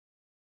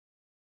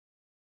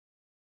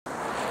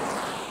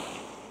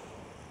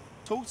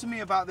Talk to me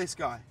about this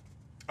guy.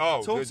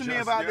 Oh, talk to me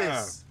about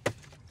this.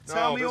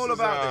 Tell me all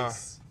about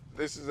this.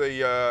 This is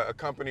a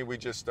company we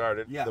just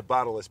started. Yeah. The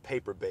bottle is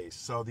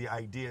paper-based. So the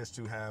idea is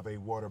to have a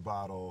water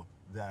bottle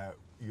that,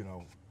 you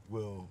know,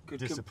 will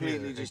disappear.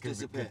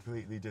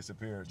 Completely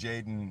disappear.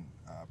 Jaden,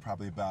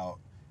 probably about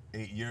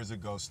 8 years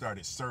ago,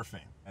 started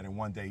surfing. And then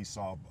one day he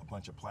saw a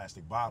bunch of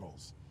plastic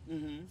bottles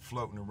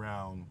floating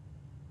around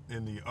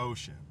in the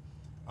ocean.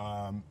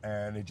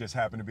 And it just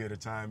happened to be at a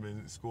time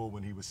in school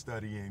when he was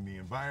studying the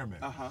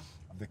environment.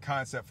 The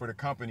concept for the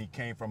company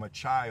came from a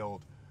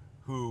child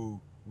who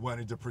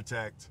wanted to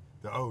protect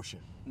the ocean.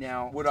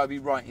 Now, would I be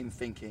right in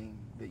thinking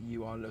that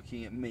you are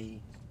looking at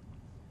me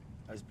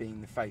as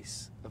being the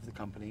face of the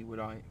company? Would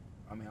I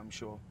mean, I'm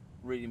sure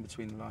reading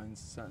between the lines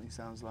certainly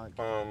sounds like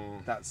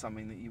that's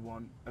something that you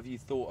want. Have you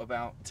thought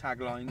about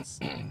taglines?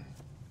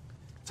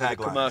 For the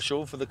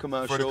commercial. For the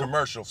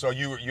commercial. So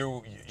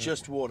you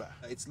just water.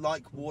 It's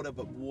like water,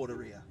 but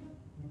waterier.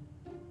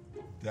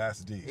 That's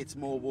deep. It's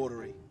more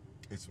watery.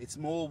 It's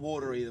more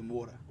watery than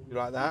water. You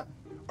like that?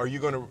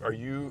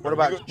 What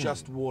about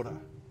just water?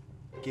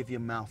 Give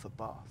your mouth a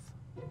bath.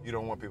 You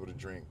don't want people to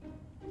drink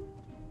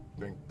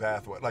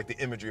bath water. Like the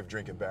imagery of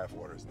drinking bath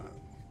water is not.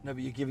 No,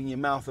 but you're giving your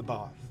mouth a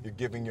bath. You're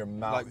giving your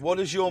mouth. Like, what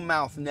does your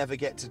mouth never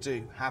get to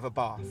do? Have a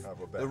bath.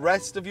 Have a bath. The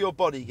rest of your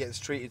body gets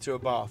treated to a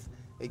bath,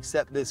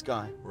 except this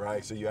guy.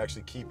 Right, so you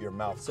actually keep your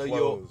mouth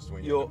closed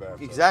when you're in the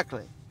bathtub.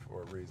 Exactly.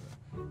 For a reason.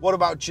 What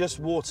about just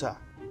water?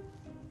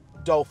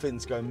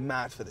 Dolphins go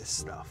mad for this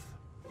stuff.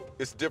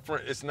 It's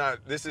different. It's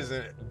not. This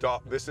isn't.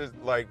 This is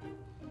like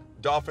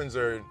dolphins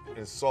are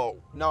in salt.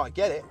 No, I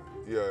get it.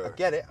 Yeah. I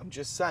get it. I'm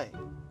just saying.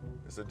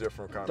 It's a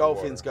different kind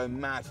Dolphins of water. go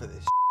mad for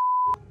this.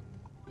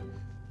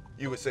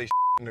 You would say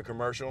in the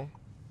commercial?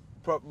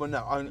 Well,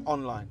 no,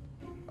 online.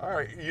 All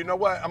right. You know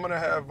what? I'm gonna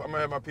have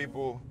my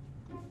people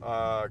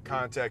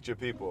contact your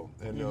people,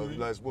 and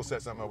we'll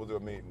set something up. We'll do a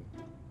meeting.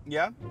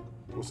 Yeah.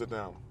 We'll sit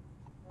down.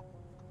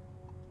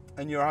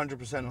 And you're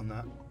 100% on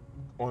that.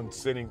 On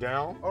sitting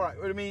down? All right.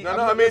 What do you mean? No.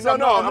 I'm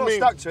not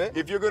stuck to it.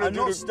 If you're gonna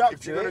do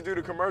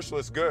the commercial,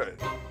 it's good.